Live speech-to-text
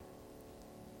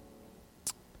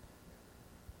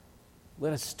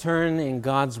Let us turn in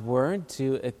God's Word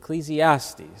to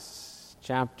Ecclesiastes,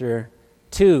 chapter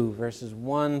 2, verses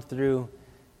 1 through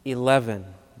 11.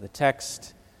 The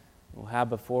text we'll have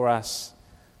before us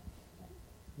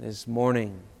this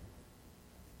morning.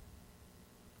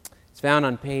 It's found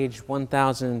on page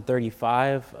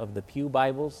 1035 of the Pew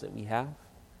Bibles that we have.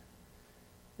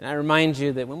 And I remind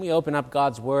you that when we open up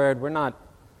God's Word, we're not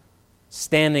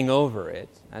standing over it,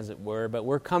 as it were, but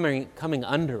we're coming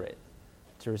under it,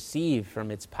 to receive from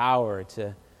its power,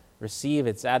 to receive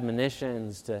its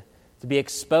admonitions, to be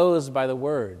exposed by the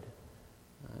Word.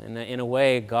 In a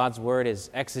way, God's Word is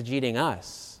exegeting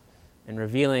us and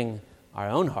revealing our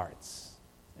own hearts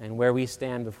and where we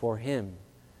stand before Him.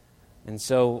 And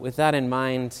so, with that in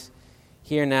mind,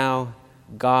 hear now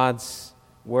God's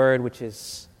Word, which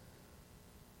is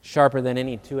sharper than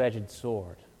any two-edged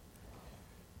sword.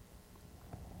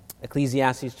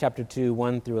 Ecclesiastes chapter 2,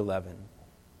 1 through 11.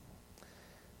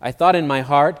 I thought in my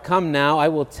heart, come now, I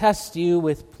will test you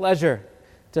with pleasure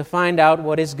to find out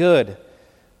what is good.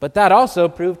 But that also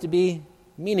proved to be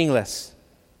meaningless.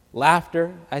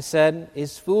 Laughter, I said,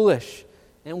 is foolish.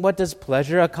 And what does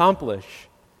pleasure accomplish?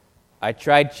 I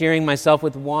tried cheering myself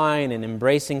with wine and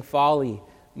embracing folly,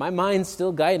 my mind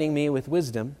still guiding me with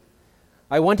wisdom.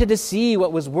 I wanted to see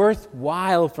what was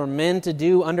worthwhile for men to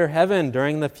do under heaven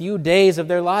during the few days of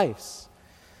their lives.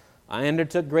 I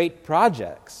undertook great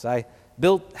projects. I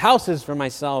built houses for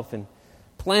myself and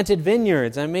planted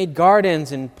vineyards. I made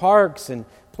gardens and parks and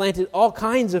planted all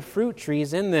kinds of fruit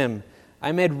trees in them.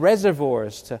 I made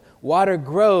reservoirs to water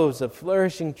groves of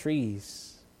flourishing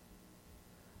trees.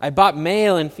 I bought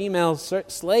male and female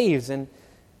slaves and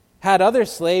had other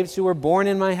slaves who were born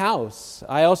in my house.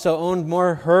 I also owned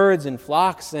more herds and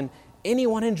flocks than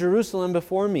anyone in Jerusalem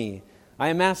before me. I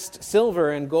amassed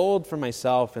silver and gold for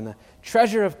myself and the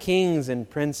treasure of kings and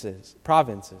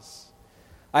provinces.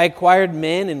 I acquired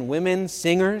men and women,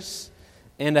 singers,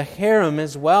 and a harem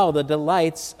as well, the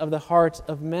delights of the heart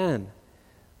of man.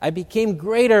 I became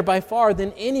greater by far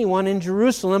than anyone in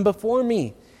Jerusalem before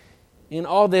me. In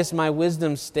all this, my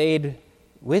wisdom stayed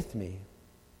with me.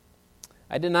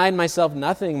 I denied myself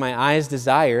nothing my eyes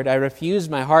desired. I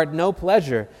refused my heart no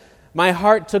pleasure. My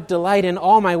heart took delight in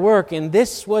all my work, and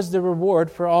this was the reward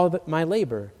for all my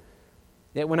labor.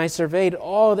 Yet when I surveyed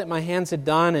all that my hands had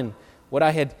done and what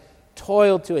I had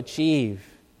toiled to achieve,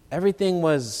 everything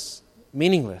was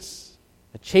meaningless,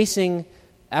 a chasing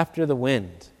after the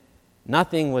wind.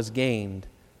 Nothing was gained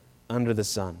under the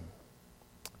sun.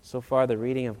 So far, the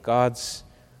reading of God's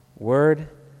Word.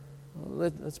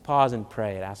 Let's pause and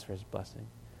pray and ask for His blessing.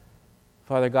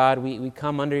 Father God, we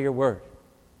come under Your Word,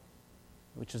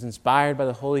 which was inspired by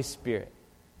the Holy Spirit.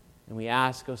 And we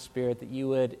ask, O Spirit, that You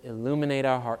would illuminate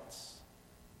our hearts.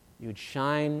 You would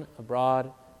shine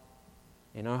abroad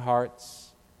in our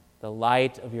hearts the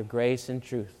light of Your grace and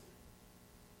truth,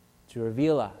 to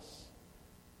reveal us,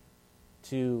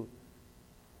 to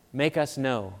make us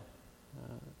know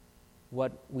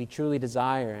what we truly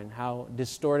desire and how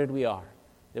distorted we are,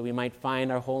 that we might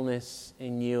find our wholeness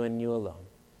in You and You alone.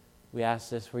 We ask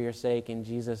this for Your sake, in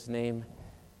Jesus' name,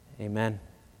 amen.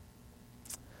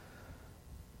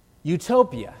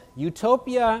 Utopia.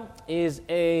 Utopia is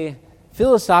a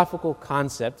philosophical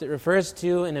concept. It refers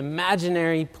to an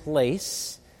imaginary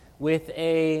place with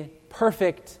a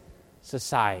perfect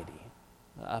society.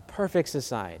 A perfect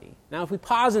society. Now, if we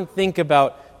pause and think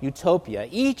about utopia,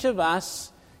 each of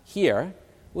us here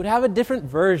would have a different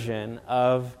version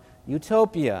of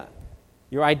utopia,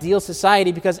 your ideal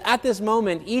society, because at this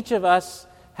moment, each of us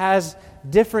has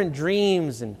different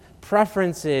dreams and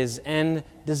preferences and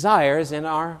desires in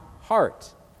our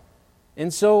heart.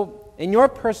 And so, in your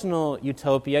personal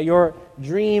utopia, your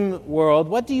dream world,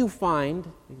 what do you find,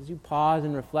 as you pause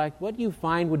and reflect, what do you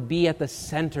find would be at the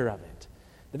center of it?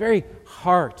 The very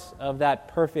heart of that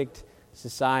perfect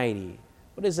society.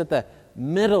 What is at the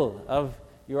middle of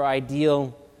your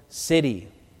ideal city?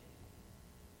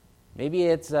 Maybe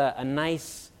it's a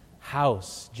nice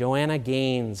house, Joanna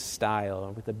Gaines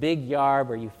style, with a big yard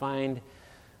where you find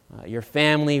your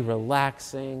family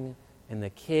relaxing and the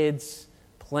kids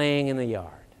playing in the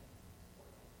yard.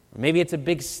 Or maybe it's a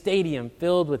big stadium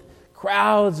filled with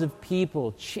crowds of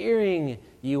people cheering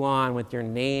you on with your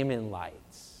name in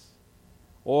lights.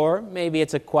 Or maybe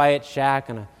it's a quiet shack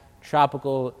on a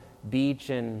tropical beach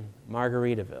in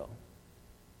Margaritaville.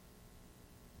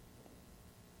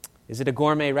 Is it a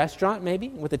gourmet restaurant, maybe,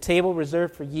 with a table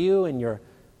reserved for you and your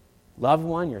loved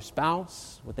one, your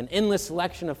spouse, with an endless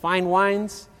selection of fine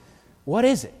wines? What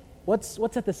is it? What's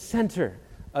at the center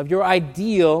of your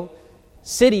ideal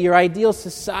city, your ideal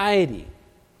society?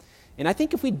 And I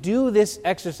think if we do this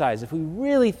exercise, if we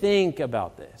really think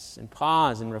about this and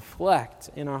pause and reflect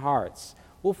in our hearts,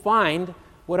 we'll find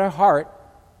what our heart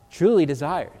truly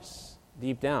desires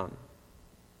deep down.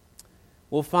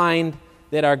 We'll find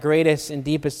that our greatest and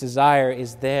deepest desire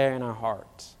is there in our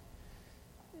heart.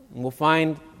 And we'll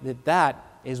find that that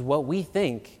is what we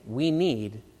think we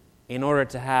need in order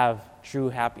to have true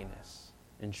happiness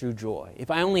and true joy. If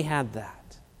I only had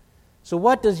that. So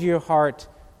what does your heart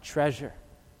treasure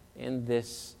in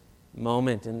this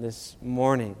moment, in this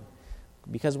morning?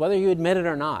 Because whether you admit it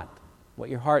or not, what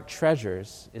your heart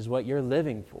treasures is what you're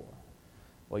living for,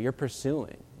 what you're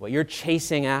pursuing, what you're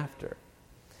chasing after.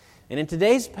 And in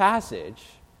today's passage,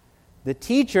 the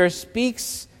teacher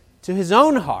speaks to his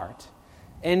own heart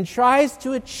and tries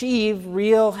to achieve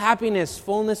real happiness,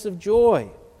 fullness of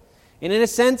joy. And in a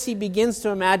sense, he begins to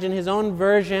imagine his own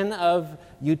version of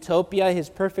utopia, his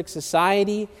perfect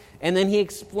society, and then he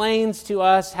explains to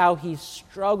us how he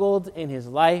struggled in his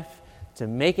life to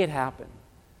make it happen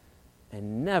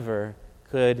and never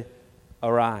could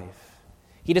arrive.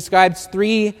 He describes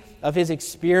 3 of his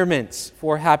experiments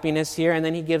for happiness here, and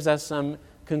then he gives us some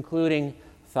concluding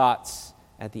thoughts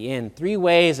at the end. 3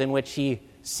 ways in which he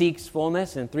seeks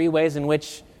fullness and 3 ways in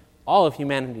which all of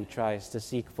humanity tries to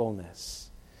seek fullness.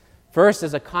 First,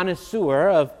 as a connoisseur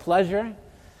of pleasure,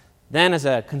 then as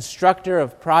a constructor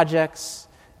of projects,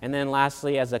 and then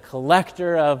lastly, as a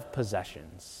collector of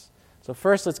possessions. So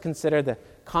first, let's consider the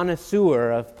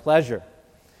connoisseur of pleasure.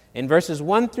 In verses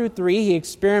 1 through 3, he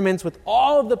experiments with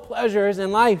all of the pleasures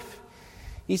in life.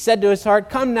 He said to his heart,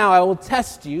 "Come now, I will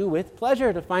test you with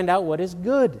pleasure to find out what is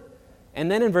good."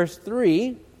 And then in verse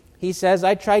 3, he says,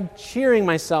 "I tried cheering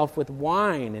myself with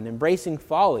wine and embracing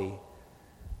folly."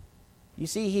 You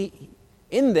see,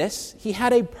 in this, he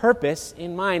had a purpose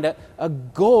in mind, a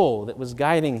goal that was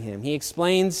guiding him. He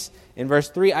explains in verse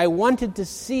 3, "I wanted to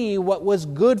see what was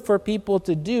good for people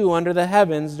to do under the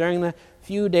heavens during the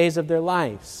few days of their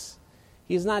lives."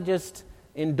 He's not just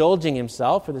indulging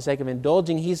himself for the sake of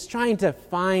indulging. He's trying to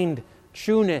find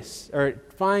trueness, or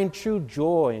find true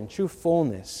joy and true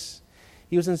fullness.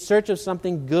 He was in search of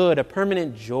something good, a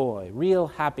permanent joy, real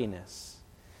happiness.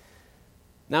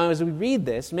 Now, as we read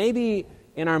this, maybe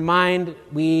in our mind,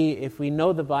 if we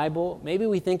know the Bible, maybe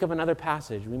we think of another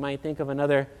passage. We might think of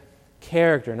another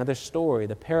character, another story,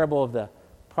 the parable of the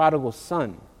prodigal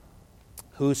son,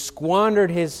 who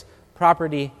squandered his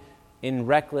property in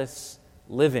reckless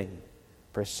living,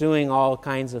 pursuing all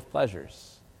kinds of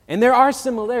pleasures. And there are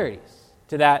similarities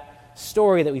to that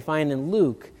story that we find in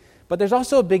Luke, but there's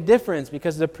also a big difference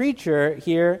because the preacher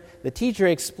here, the teacher,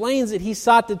 explains that he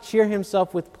sought to cheer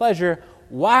himself with pleasure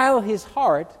while his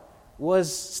heart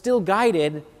was still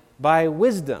guided by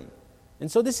wisdom. And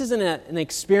so this isn't an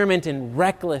experiment in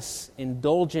reckless,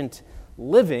 indulgent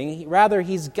living. Rather,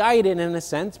 he's guided, in a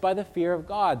sense, by the fear of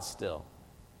God still.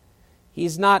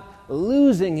 He's not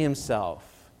losing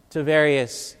himself to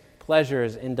various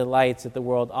pleasures and delights that the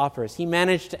world offers. He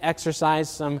managed to exercise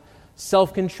some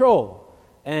self-control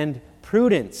and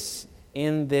prudence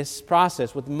in this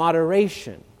process with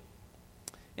moderation.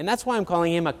 And that's why I'm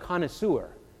calling him a connoisseur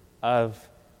of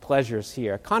pleasures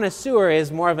here. A connoisseur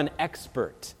is more of an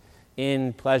expert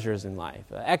in pleasures in life,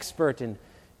 an expert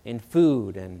in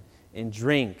food and in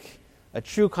drink. A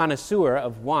true connoisseur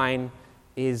of wine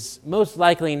is most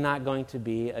likely not going to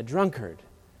be a drunkard,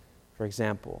 for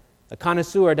example. A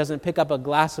connoisseur doesn't pick up a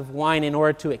glass of wine in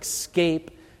order to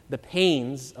escape the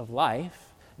pains of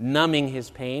life, numbing his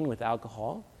pain with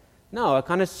alcohol. No, a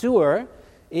connoisseur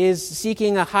is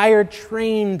seeking a higher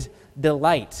trained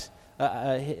delight,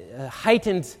 a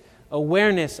heightened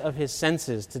awareness of his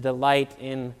senses to delight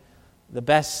in the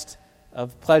best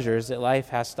of pleasures that life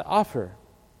has to offer.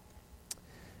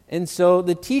 And so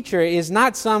the teacher is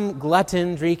not some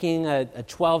glutton drinking a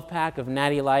 12-pack of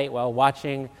Natty Light while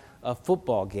watching a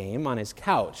football game on his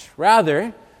couch.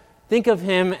 Rather, think of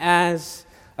him as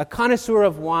a connoisseur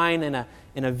of wine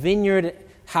in a vineyard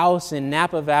house in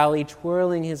Napa Valley,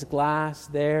 twirling his glass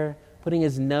there, putting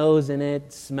his nose in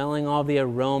it, smelling all the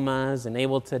aromas, and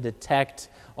able to detect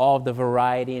all of the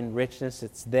variety and richness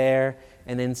that's there,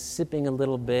 and then sipping a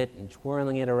little bit and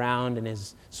twirling it around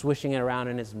and swishing it around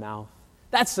in his mouth.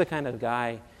 That's the kind of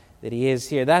guy that he is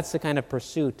here. That's the kind of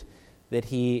pursuit that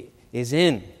he is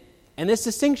in. And this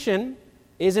distinction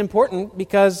is important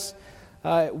because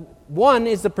one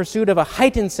is the pursuit of a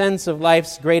heightened sense of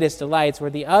life's greatest delights, where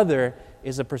the other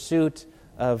is a pursuit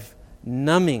of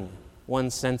numbing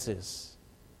one's senses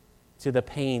to the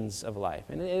pains of life.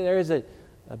 And there is a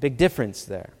big difference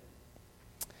there.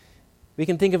 We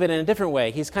can think of it in a different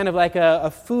way. He's kind of like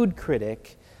a food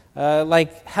critic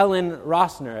Like Helen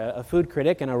Rossner, a food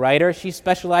critic and a writer, she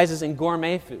specializes in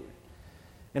gourmet food.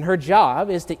 And her job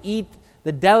is to eat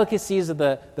the delicacies of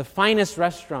the finest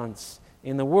restaurants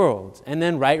in the world and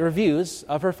then write reviews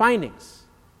of her findings.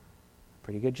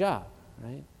 Pretty good job,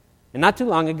 right? And not too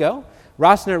long ago,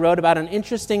 Rossner wrote about an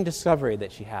interesting discovery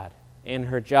that she had in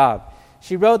her job.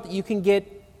 She wrote that you can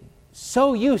get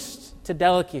so used to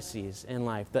delicacies in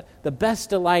life, the best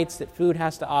delights that food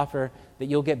has to offer, that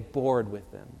you'll get bored with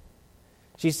them.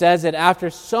 She says that after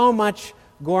so much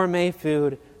gourmet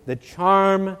food, the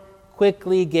charm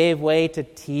quickly gave way to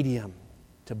tedium,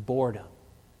 to boredom.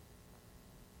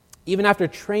 Even after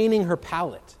training her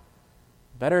palate,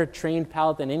 better trained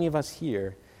palate than any of us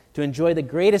here, to enjoy the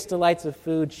greatest delights of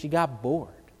food, she got bored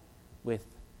with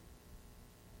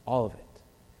all of it.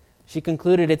 She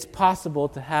concluded it's possible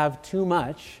to have too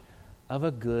much of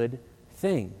a good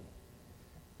thing.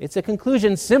 It's a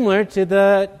conclusion similar to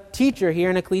the teacher here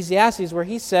in Ecclesiastes, where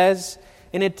he says,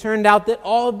 and it turned out that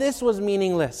all of this was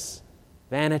meaningless.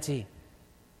 Vanity,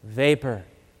 vapor.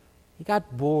 He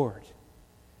got bored.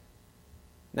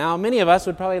 Now, many of us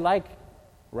would probably like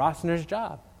Rossner's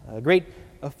job,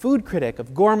 a food critic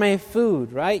of gourmet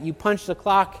food, right? You punch the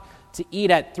clock to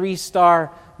eat at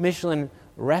 3-star Michelin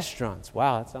restaurants.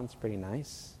 Wow, that sounds pretty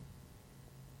nice.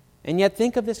 And yet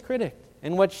think of this critic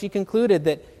and what she concluded,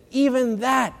 that even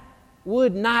that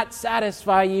would not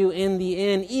satisfy you in the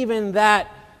end. Even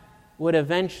that would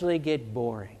eventually get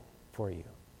boring for you.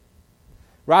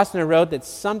 Rossner wrote that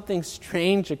something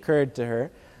strange occurred to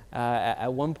her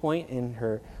at one point in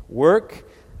her work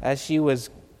as she was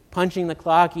punching the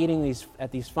clock, eating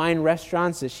at these fine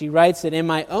restaurants, that she writes that in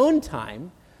my own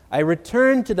time, I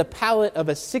returned to the palate of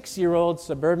a 6-year-old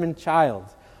suburban child.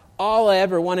 All I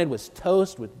ever wanted was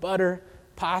toast with butter,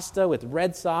 pasta with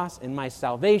red sauce, and my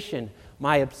salvation,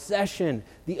 my obsession,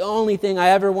 the only thing I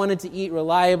ever wanted to eat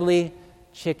reliably,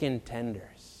 chicken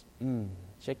tenders.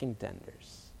 Chicken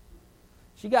tenders.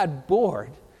 She got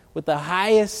bored with the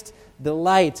highest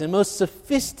delights and most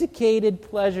sophisticated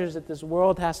pleasures that this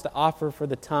world has to offer for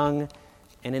the tongue,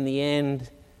 and in the end,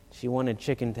 she wanted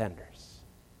chicken tenders.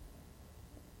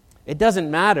 It doesn't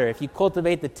matter if you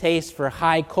cultivate the taste for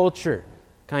high culture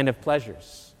kind of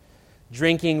pleasures,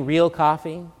 drinking real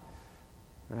coffee,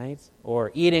 right?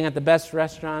 Or eating at the best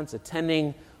restaurants,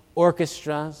 attending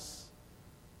orchestras,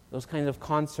 those kinds of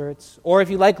concerts. Or if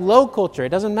you like low culture, it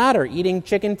doesn't matter, eating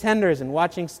chicken tenders and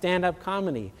watching stand-up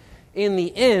comedy. In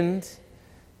the end,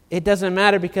 it doesn't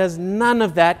matter, because none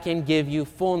of that can give you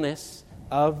fullness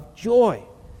of joy.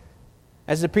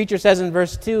 As the preacher says in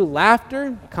verse 2,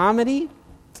 laughter, comedy,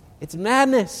 it's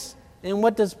madness. And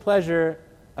what does pleasure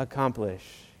accomplish?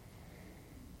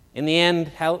 In the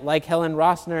end, like Helen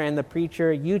Rossner and the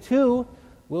preacher, you too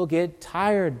will get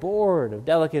tired, bored of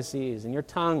delicacies, and your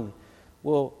tongue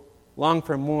will long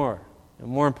for more. And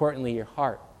more importantly, your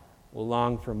heart will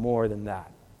long for more than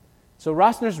that. So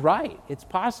Rossner's right. It's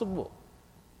possible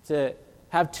to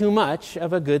have too much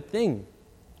of a good thing.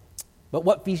 But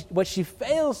what she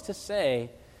fails to say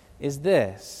is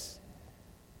this.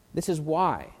 This is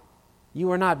why.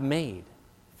 You are not made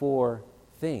for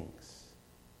things.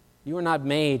 You are not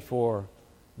made for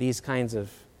these kinds of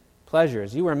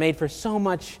pleasures. You are made for so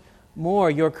much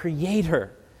more. Your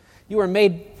Creator. You are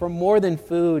made for more than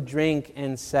food, drink,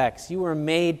 and sex. You are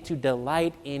made to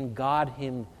delight in God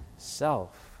Himself,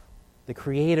 the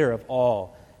Creator of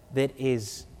all that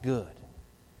is good.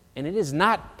 And it is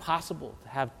not possible to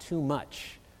have too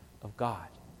much of God,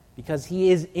 because He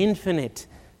is infinite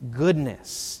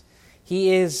goodness.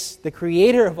 He is the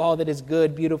Creator of all that is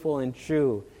good, beautiful, and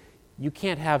true. You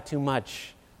can't have too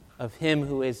much of Him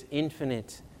who is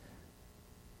infinite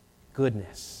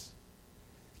goodness.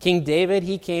 King David,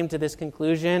 he came to this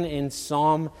conclusion in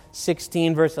Psalm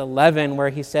 16, verse 11, where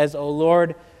he says, O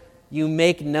Lord, you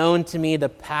make known to me the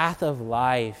path of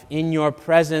life. In your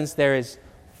presence there is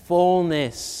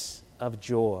fullness of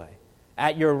joy.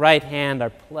 At your right hand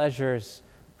are pleasures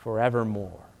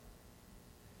forevermore.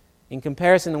 In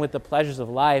comparison with the pleasures of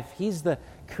life, He's the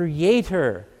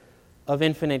Creator of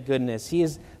infinite goodness. He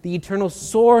is the eternal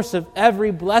source of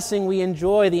every blessing we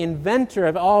enjoy, the inventor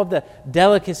of all the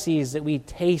delicacies that we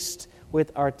taste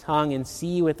with our tongue and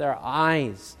see with our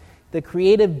eyes, the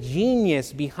creative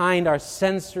genius behind our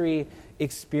sensory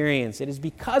experience. It is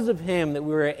because of Him that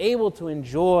we were able to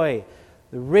enjoy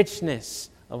the richness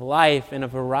of life in a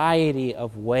variety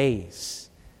of ways.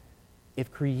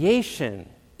 If creation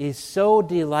is so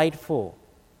delightful,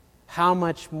 how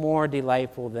much more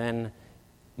delightful then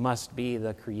must be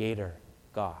the Creator,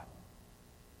 God.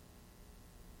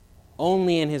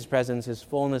 Only in His presence is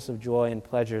fullness of joy and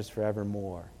pleasures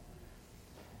forevermore.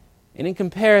 And in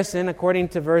comparison, according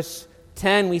to verse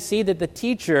 10, we see that the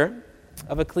teacher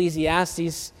of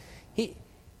Ecclesiastes, he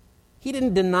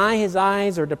didn't deny his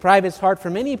eyes or deprive his heart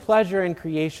from any pleasure in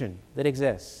creation that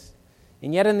exists.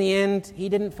 And yet in the end, he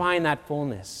didn't find that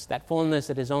fullness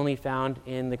that is only found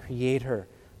in the Creator,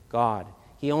 God.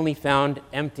 He only found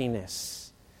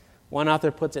emptiness. One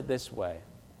author puts it this way.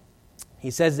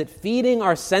 He says that feeding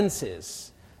our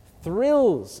senses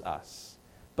thrills us,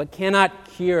 but cannot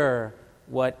cure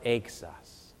what aches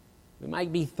us. We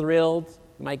might be thrilled,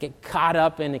 we might get caught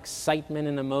up in excitement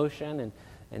and emotion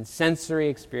and sensory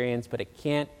experience, but it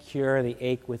can't cure the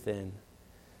ache within.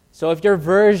 So if your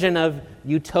version of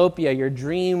utopia, your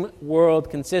dream world,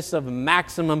 consists of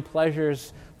maximum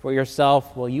pleasures for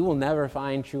yourself, well, you will never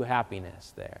find true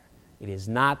happiness there. It is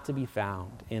not to be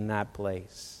found in that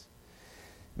place.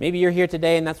 Maybe you're here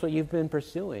today and that's what you've been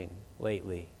pursuing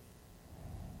lately.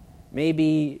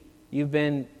 Maybe you've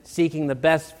been seeking the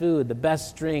best food, the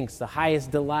best drinks, the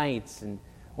highest delights,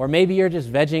 or maybe you're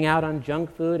just vegging out on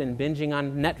junk food and binging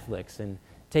on Netflix and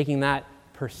taking that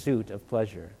pursuit of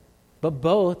pleasure. But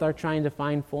both are trying to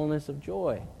find fullness of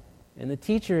joy. And the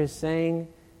teacher is saying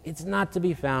it's not to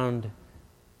be found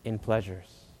in pleasures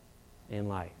in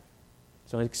life.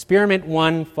 So experiment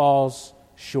 1 falls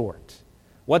short.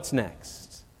 What's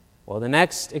next? Well, the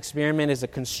next experiment is a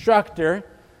constructor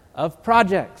of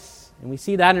projects. And we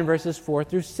see that in verses 4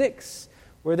 through 6,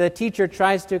 where the teacher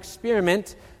tries to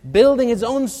experiment building his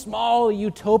own small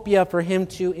utopia for him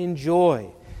to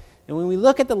enjoy. And when we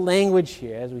look at the language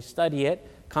here, as we study it,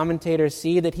 commentators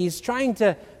see that he's trying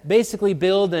to basically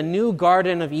build a new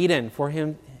Garden of Eden for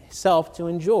himself to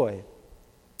enjoy,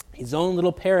 his own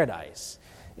little paradise.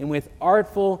 And with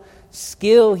artful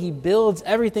skill, he builds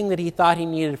everything that he thought he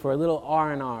needed for a little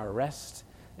R&R, rest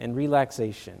and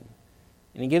relaxation.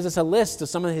 And he gives us a list of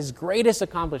some of his greatest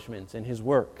accomplishments in his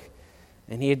work.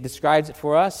 And he describes it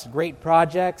for us: great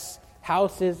projects,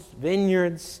 houses,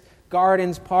 vineyards,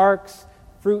 gardens, parks,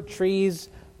 fruit trees,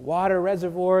 water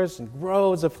reservoirs, and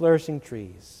groves of flourishing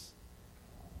trees.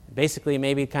 Basically,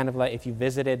 maybe kind of like if you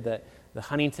visited the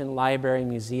Huntington Library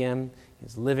Museum,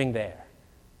 he's living there.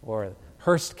 Or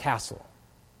Hearst Castle,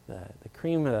 the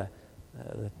cream of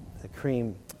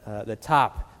the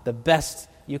top, the best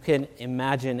you can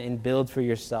imagine and build for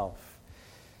yourself.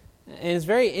 And it's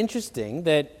very interesting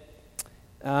that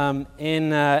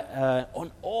in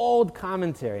an old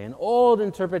commentary, an old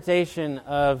interpretation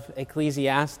of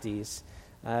Ecclesiastes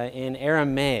in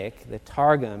Aramaic, the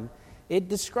Targum, it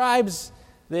describes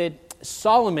that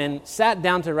Solomon sat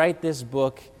down to write this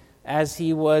book as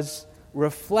he was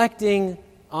reflecting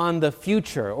on the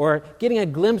future, or getting a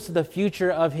glimpse of the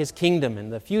future of his kingdom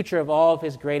and the future of all of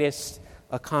his greatest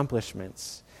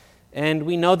accomplishments. And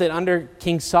we know that under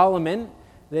King Solomon,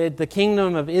 the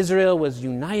kingdom of Israel was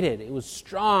united. It was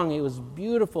strong. It was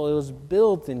beautiful. It was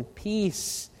built in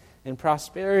peace and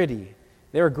prosperity.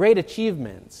 There were great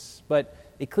achievements. But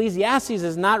Ecclesiastes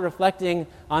is not reflecting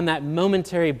on that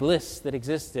momentary bliss that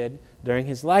existed during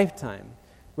his lifetime.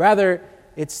 Rather,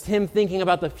 it's him thinking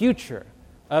about the future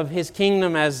of his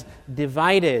kingdom as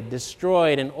divided,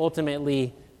 destroyed, and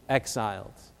ultimately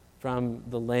exiled from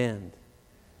the land.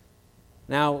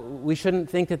 Now, we shouldn't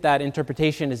think that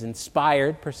interpretation is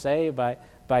inspired, per se,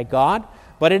 by God,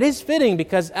 but it is fitting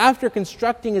because after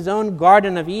constructing his own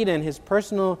Garden of Eden, his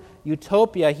personal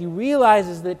utopia, he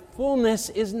realizes that fullness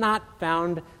is not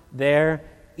found there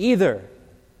either.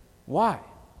 Why?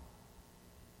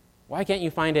 Why can't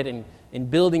you find it in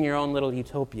building your own little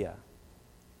utopia?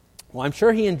 Well, I'm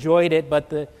sure he enjoyed it, but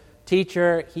the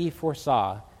teacher, he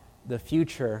foresaw the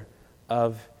future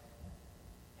of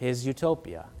his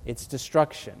utopia, its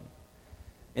destruction.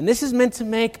 And this is meant to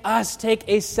make us take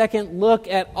a second look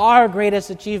at our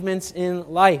greatest achievements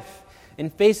in life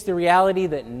and face the reality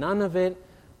that none of it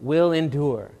will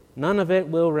endure. None of it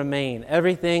will remain.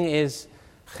 Everything is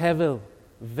hevel,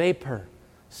 vapor,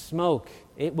 smoke.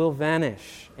 It will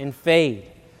vanish and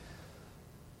fade.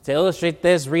 To illustrate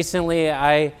this, recently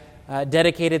I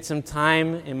dedicated some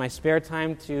time in my spare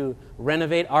time to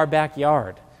renovate our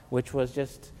backyard, which was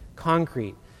just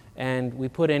concrete. And we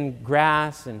put in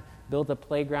grass and built a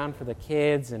playground for the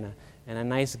kids and a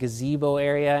nice gazebo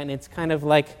area. And it's kind of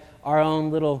like our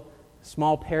own little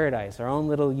small paradise, our own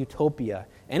little utopia.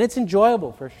 And it's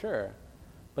enjoyable for sure.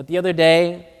 But the other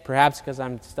day, perhaps because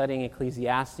I'm studying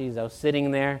Ecclesiastes, I was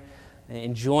sitting there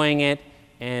enjoying it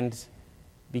and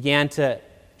began to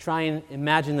try and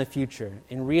imagine the future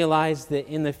and realize that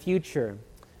in the future,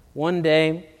 one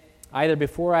day, either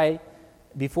before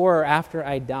or after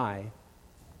I die,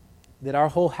 that our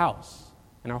whole house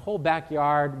and our whole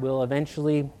backyard will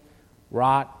eventually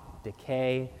rot,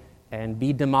 decay, and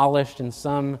be demolished, and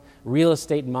some real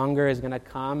estate monger is going to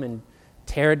come and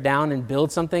tear it down and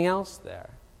build something else there,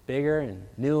 bigger and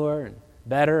newer and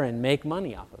better, and make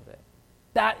money off of it.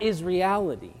 That is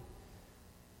reality.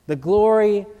 The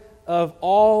glory of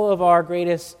all of our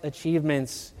greatest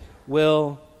achievements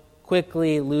will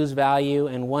quickly lose value,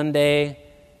 and one day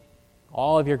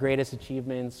all of your greatest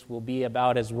achievements will be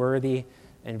about as worthy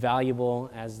and valuable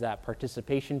as that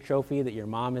participation trophy that your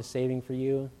mom is saving for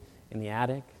you in the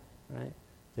attic, right,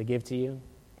 to give to you.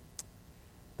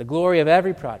 The glory of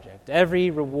every project,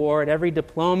 every reward, every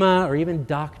diploma, or even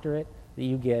doctorate that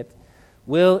you get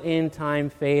will in time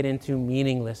fade into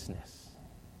meaninglessness.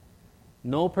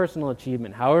 No personal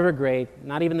achievement, however great,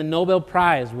 not even the Nobel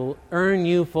Prize, will earn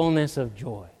you fullness of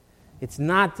joy. It's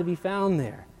not to be found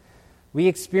there. We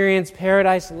experience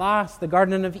paradise lost. The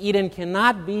Garden of Eden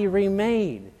cannot be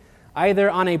remade,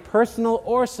 either on a personal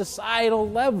or societal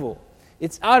level.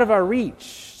 It's out of our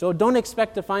reach. So don't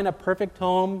expect to find a perfect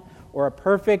home or a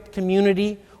perfect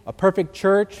community, a perfect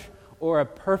church, or a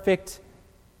perfect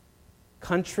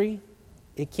country.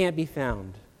 It can't be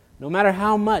found. No matter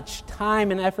how much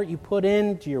time and effort you put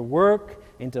into your work,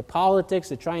 into politics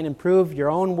to try and improve your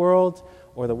own world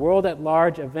or the world at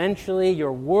large, eventually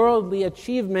your worldly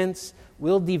achievements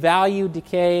will devalue,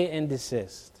 decay, and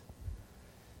desist.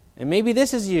 And maybe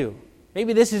this is you.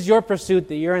 Maybe this is your pursuit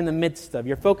that you're in the midst of.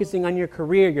 You're focusing on your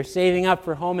career. You're saving up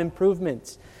for home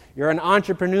improvements. You're an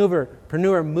entrepreneur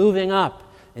moving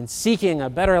up and seeking a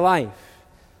better life.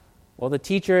 Well, the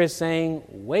teacher is saying,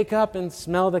 wake up and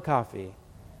smell the coffee.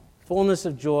 Fullness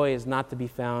of joy is not to be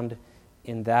found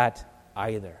in that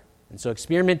either. And so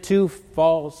experiment 2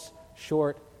 falls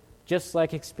short, just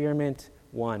like experiment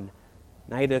 1.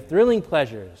 Neither thrilling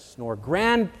pleasures nor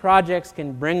grand projects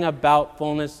can bring about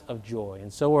fullness of joy.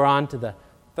 And so we're on to the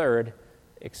third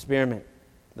experiment,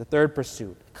 the third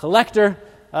pursuit, collector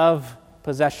of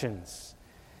possessions.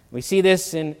 We see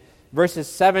this in verses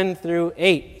 7 through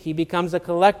 8. He becomes a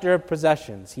collector of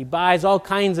possessions. He buys all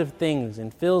kinds of things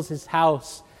and fills his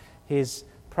house, his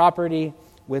property,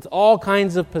 with all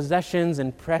kinds of possessions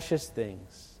and precious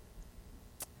things.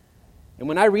 And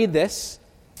when I read this,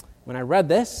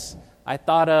 I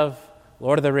thought of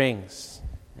Lord of the Rings,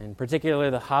 and particularly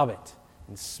The Hobbit,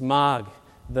 and Smaug,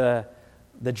 the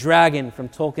dragon from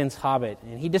Tolkien's Hobbit.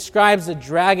 And he describes the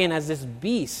dragon as this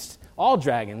beast, all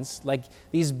dragons, like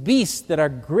these beasts that are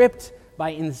gripped by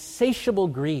insatiable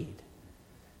greed.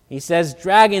 He says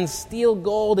dragons steal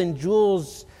gold and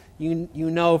jewels, you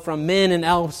know, from men and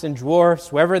elves and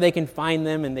dwarfs, wherever they can find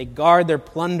them, and they guard their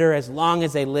plunder as long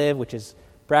as they live, which is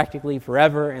practically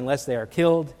forever unless they are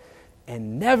killed,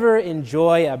 and never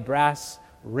enjoy a brass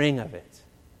ring of it.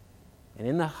 And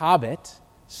in The Hobbit,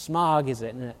 Smaug is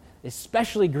an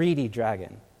especially greedy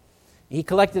dragon. He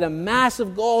collected a mass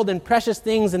of gold and precious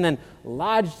things and then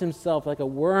lodged himself like a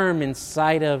worm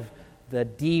inside of the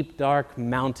deep, dark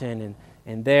mountain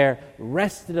and there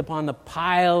rested upon the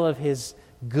pile of his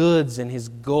goods and his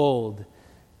gold,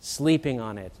 sleeping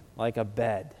on it like a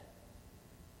bed,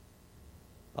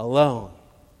 alone.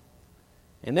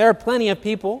 And there are plenty of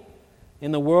people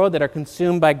in the world that are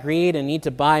consumed by greed and need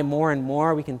to buy more and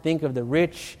more. We can think of the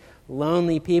rich,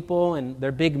 lonely people and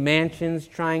their big mansions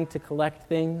trying to collect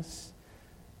things.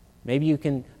 Maybe you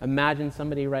can imagine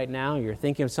somebody right now, you're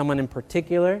thinking of someone in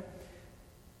particular,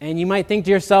 and you might think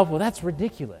to yourself, well, that's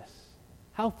ridiculous.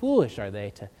 How foolish are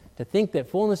they to think that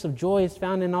fullness of joy is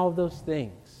found in all of those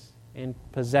things, in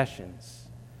possessions?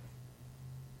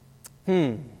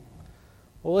 Well,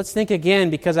 let's think again,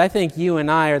 because I think you and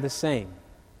I are the same.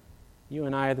 You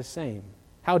and I are the same.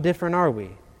 How different are we?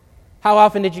 How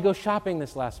often did you go shopping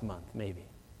this last month, maybe?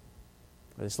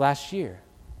 Or this last year?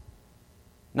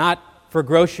 Not for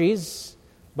groceries,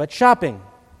 but shopping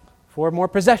for more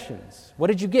possessions. What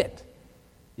did you get?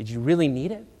 Did you really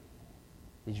need it?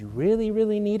 Did you really,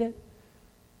 really need it?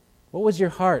 What was your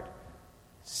heart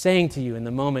saying to you in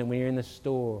the moment when you're in the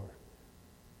store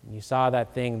and you saw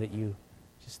that thing that you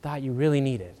just thought you really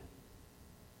needed?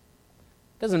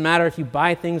 It doesn't matter if you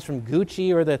buy things from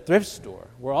Gucci or the thrift store.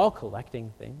 We're all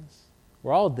collecting things.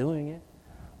 We're all doing it.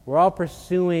 We're all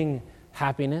pursuing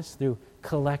happiness through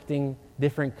collecting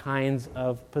different kinds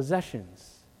of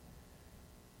possessions.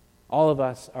 All of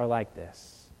us are like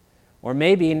this. Or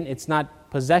maybe it's not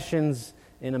possessions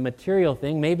in a material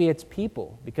thing. Maybe it's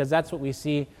people, because that's what we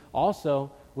see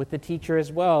also with the teacher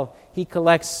as well. He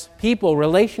collects people,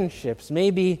 relationships.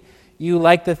 Maybe you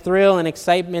like the thrill and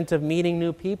excitement of meeting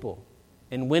new people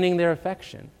and winning their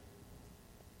affection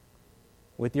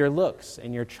with your looks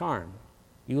and your charm.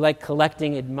 You like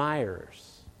collecting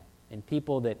admirers and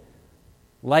people that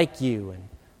like you and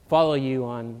follow you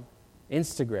on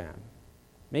Instagram.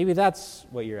 Maybe that's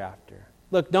what you're after.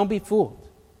 Look, don't be fooled.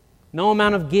 No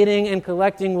amount of getting and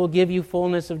collecting will give you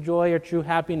fullness of joy or true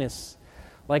happiness.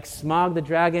 Like Smaug the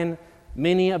dragon,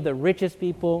 many of the richest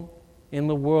people in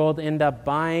the world end up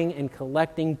buying and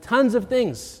collecting tons of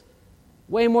things,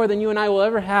 way more than you and I will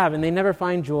ever have, and they never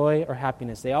find joy or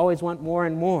happiness. They always want more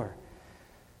and more.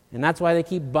 And that's why they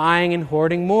keep buying and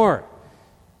hoarding more.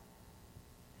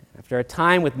 After a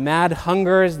time with mad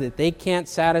hungers that they can't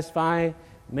satisfy,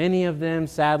 many of them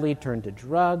sadly turn to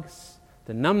drugs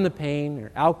to numb the pain,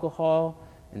 or alcohol,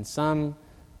 and some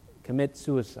commit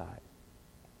suicide.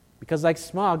 Because like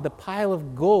Smaug, the pile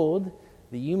of gold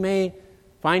that you may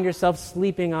find yourself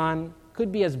sleeping on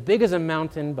could be as big as a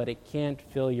mountain, but it can't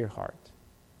fill your heart.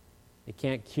 It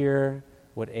can't cure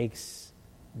what aches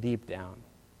deep down.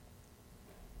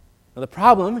 Now, the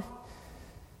problem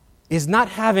is not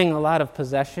having a lot of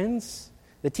possessions.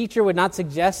 The teacher would not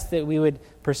suggest that we would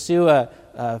pursue a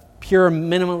pure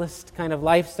minimalist kind of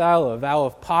lifestyle, a vow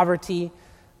of poverty.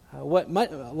 A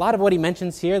lot of what he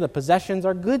mentions here, the possessions,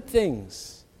 are good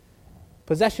things.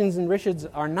 Possessions and riches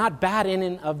are not bad in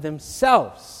and of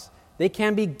themselves. They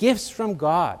can be gifts from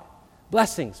God,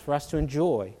 blessings for us to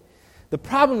enjoy. The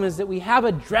problem is that we have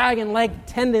a dragon-like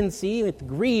tendency with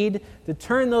greed to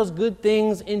turn those good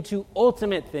things into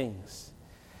ultimate things.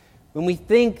 When we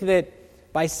think that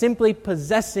by simply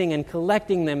possessing and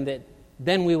collecting them, that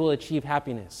then we will achieve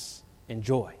happiness and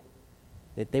joy,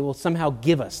 that they will somehow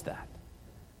give us that.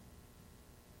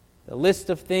 The list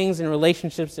of things and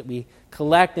relationships that we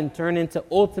collect and turn into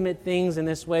ultimate things in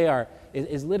this way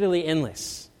is literally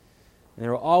endless. And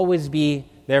there will always be,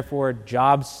 therefore,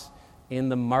 jobs in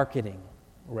the marketing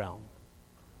realm.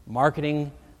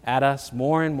 Marketing at us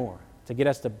more and more to get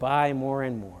us to buy more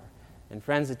and more. And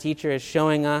friends, the teacher is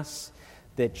showing us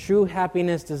that true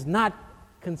happiness does not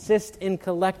consist in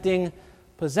collecting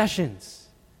possessions.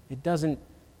 It doesn't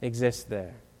exist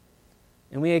there.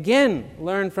 And we again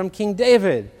learn from King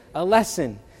David a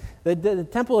lesson. The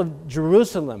temple of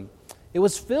Jerusalem, it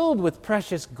was filled with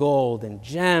precious gold and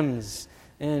gems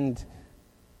and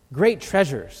great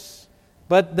treasures.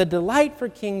 But the delight for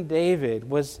King David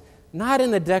was not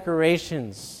in the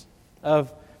decorations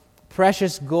of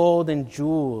precious gold and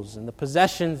jewels and the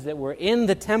possessions that were in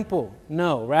the temple.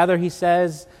 No, rather he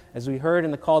says, as we heard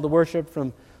in the call to worship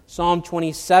from Psalm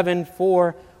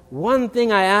 27:4, "One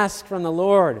thing I ask from the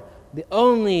Lord, the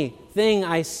only thing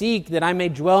I seek, that I may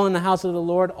dwell in the house of the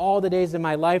Lord all the days of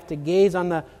my life, to gaze on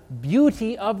the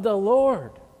beauty of the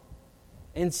Lord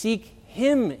and seek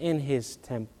Him in His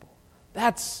temple."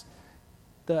 That's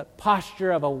the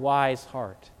posture of a wise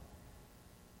heart.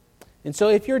 And so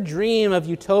if your dream of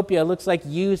utopia looks like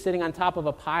you sitting on top of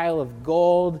a pile of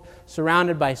gold,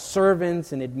 surrounded by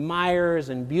servants and admirers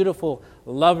and beautiful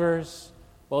lovers,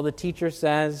 well, the teacher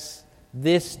says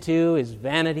this too is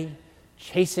vanity,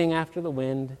 chasing after the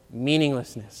wind,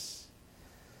 meaninglessness.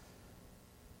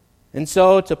 And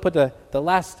so to put the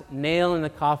last nail in the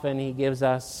coffin, he gives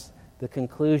us the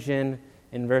conclusion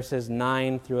in verses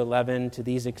 9 through 11 to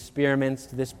these experiments,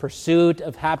 to this pursuit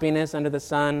of happiness under the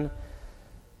sun.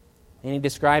 And he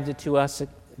describes it to us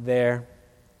there,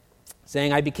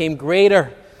 saying, "I became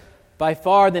greater by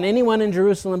far than anyone in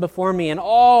Jerusalem before me. In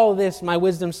all this my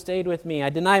wisdom stayed with me. I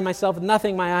denied myself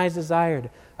nothing my eyes desired.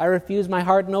 I refused my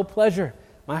heart no pleasure.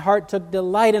 My heart took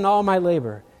delight in all my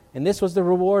labor, and this was the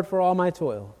reward for all my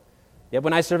toil. Yet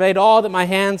when I surveyed all that my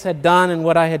hands had done and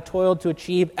what I had toiled to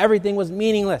achieve, everything was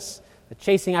meaningless. The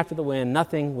chasing after the wind,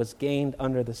 nothing was gained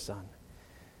under the sun."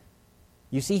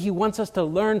 You see, he wants us to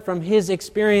learn from his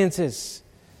experiences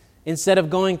instead of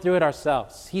going through it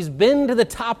ourselves. He's been to the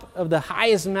top of the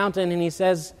highest mountain and he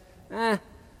says, the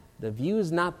view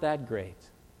is not that great.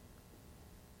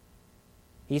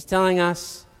 He's telling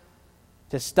us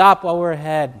to stop while we're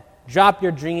ahead. Drop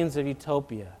your dreams of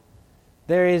utopia.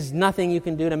 There is nothing you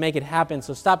can do to make it happen,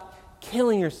 so stop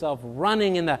killing yourself,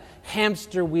 running in the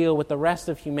hamster wheel with the rest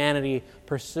of humanity,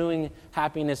 pursuing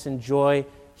happiness and joy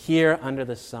here under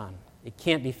the sun. It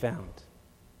can't be found.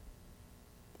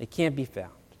 It can't be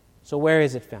found. So where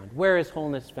is it found? Where is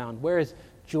wholeness found? Where is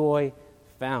joy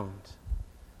found?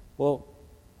 Well,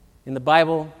 in the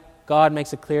Bible, God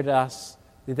makes it clear to us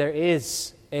that there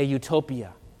is a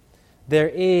utopia. There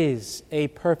is a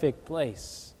perfect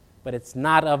place, but it's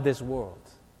not of this world.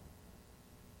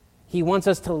 He wants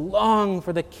us to long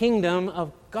for the kingdom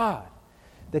of God.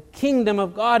 The kingdom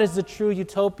of God is the true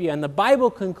utopia, and the Bible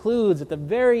concludes at the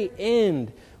very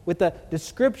end with the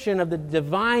description of the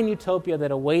divine utopia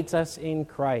that awaits us in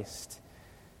Christ.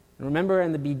 And remember,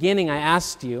 in the beginning, I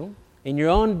asked you, in your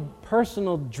own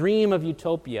personal dream of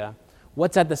utopia,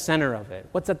 what's at the center of it?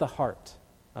 What's at the heart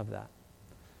of that?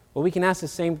 Well, we can ask the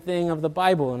same thing of the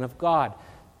Bible and of God.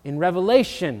 In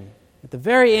Revelation, at the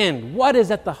very end, what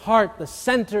is at the heart, the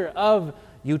center of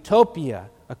utopia,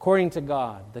 according to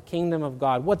God, the kingdom of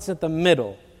God? What's at the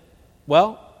middle?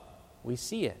 Well, we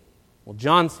see it. Well,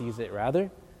 John sees it,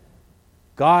 rather.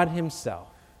 God himself.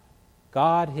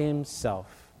 God himself.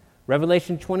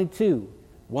 Revelation 22,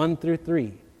 1 through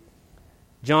 3.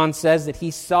 John says that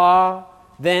he saw,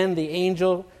 then the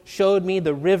angel showed me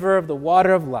the river of the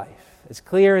water of life, as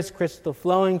clear as crystal,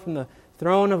 flowing from the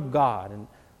throne of God and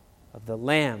of the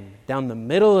Lamb down the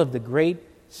middle of the great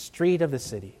street of the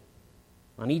city.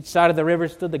 On each side of the river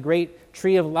stood the great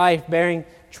tree of life, bearing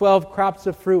 12 crops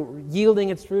of fruit, yielding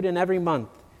its fruit in every month.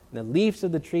 And the leaves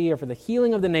of the tree are for the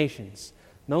healing of the nations.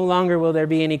 No longer will there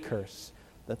be any curse.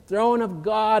 The throne of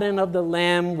God and of the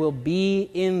Lamb will be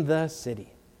in the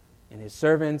city, and his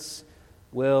servants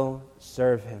will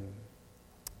serve him.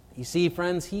 You see,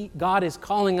 friends, God is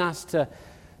calling us to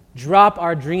drop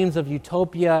our dreams of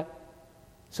utopia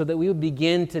so that we would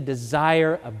begin to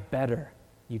desire a better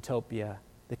utopia,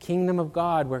 the kingdom of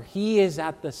God, where he is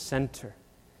at the center.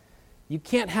 You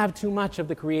can't have too much of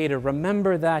the Creator.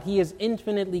 Remember that he is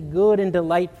infinitely good and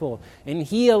delightful, and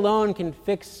he alone can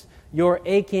fix your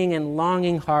aching and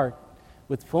longing heart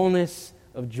with fullness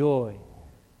of joy.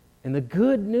 And the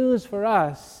good news for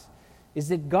us is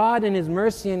that God, in his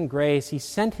mercy and grace, he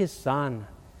sent his Son,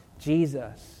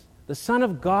 Jesus. The Son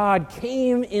of God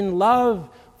came in love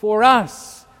for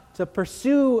us, to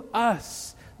pursue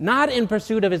us, not in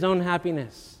pursuit of his own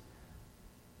happiness,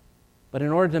 but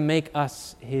in order to make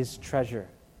us his treasure.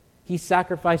 He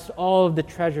sacrificed all of the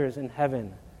treasures in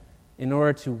heaven in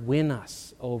order to win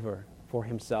us over for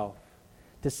himself.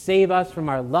 To save us from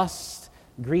our lust,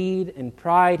 greed, and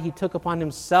pride, he took upon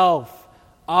himself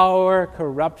our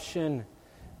corruption,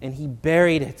 and he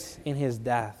buried it in his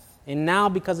death. And now,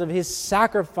 because of his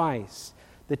sacrifice,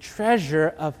 the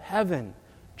treasure of heaven,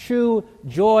 true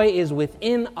joy, is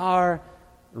within our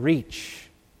reach.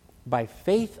 By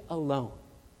faith alone,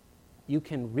 you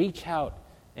can reach out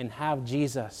and have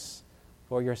Jesus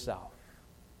for yourself.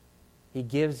 He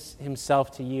gives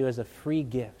himself to you as a free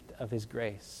gift of his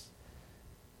grace.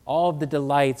 All of the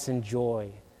delights and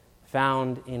joy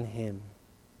found in him,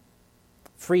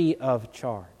 free of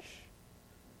charge.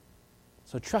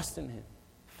 So trust in him.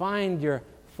 Find your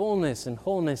fullness and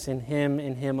wholeness in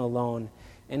him alone.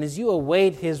 And as you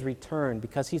await his return,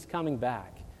 because he's coming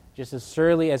back, just as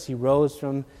surely as he rose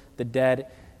from the dead,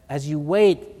 as you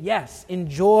wait, yes,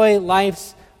 enjoy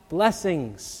life's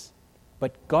blessings,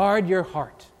 but guard your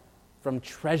heart from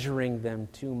treasuring them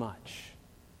too much.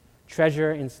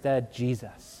 Treasure instead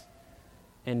Jesus.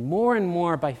 And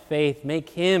more by faith, make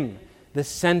him the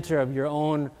center of your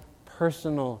own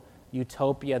personal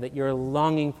utopia that you're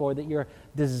longing for, that you're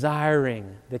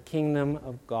desiring, the kingdom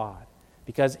of God.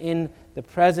 Because in the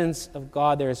presence of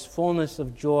God there is fullness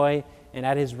of joy, and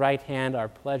at his right hand are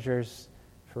pleasures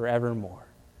forevermore.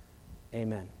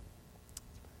 Amen.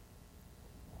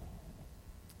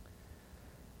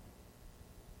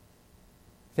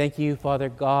 Thank you, Father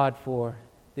God, for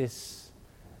this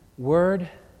word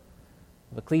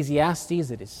of Ecclesiastes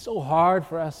that is so hard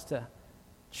for us to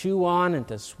chew on and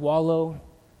to swallow.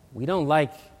 We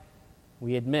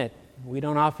admit, we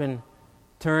don't often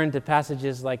turn to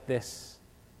passages like this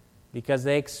because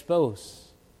they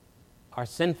expose our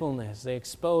sinfulness. They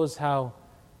expose how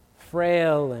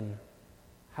frail and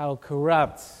how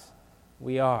corrupt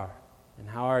we are and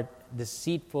how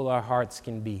deceitful our hearts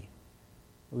can be.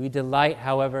 We delight,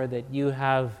 however, that you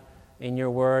have in your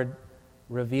word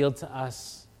revealed to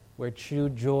us where true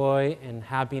joy and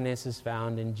happiness is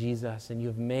found in Jesus, and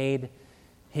you've made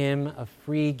him a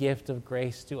free gift of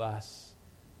grace to us.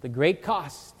 The great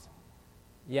cost,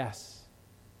 yes,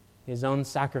 his own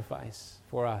sacrifice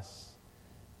for us.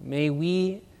 May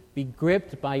we be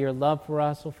gripped by your love for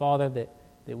us, O Father, that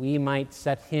we might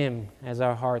set him as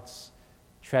our heart's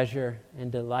treasure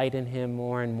and delight in him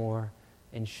more and more,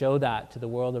 and show that to the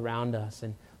world around us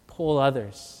and pull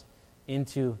others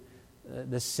into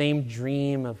the same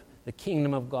dream of the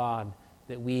kingdom of God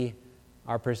that we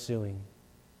are pursuing.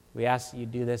 We ask that you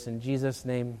do this in Jesus'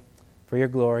 name for your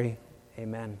glory.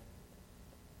 Amen.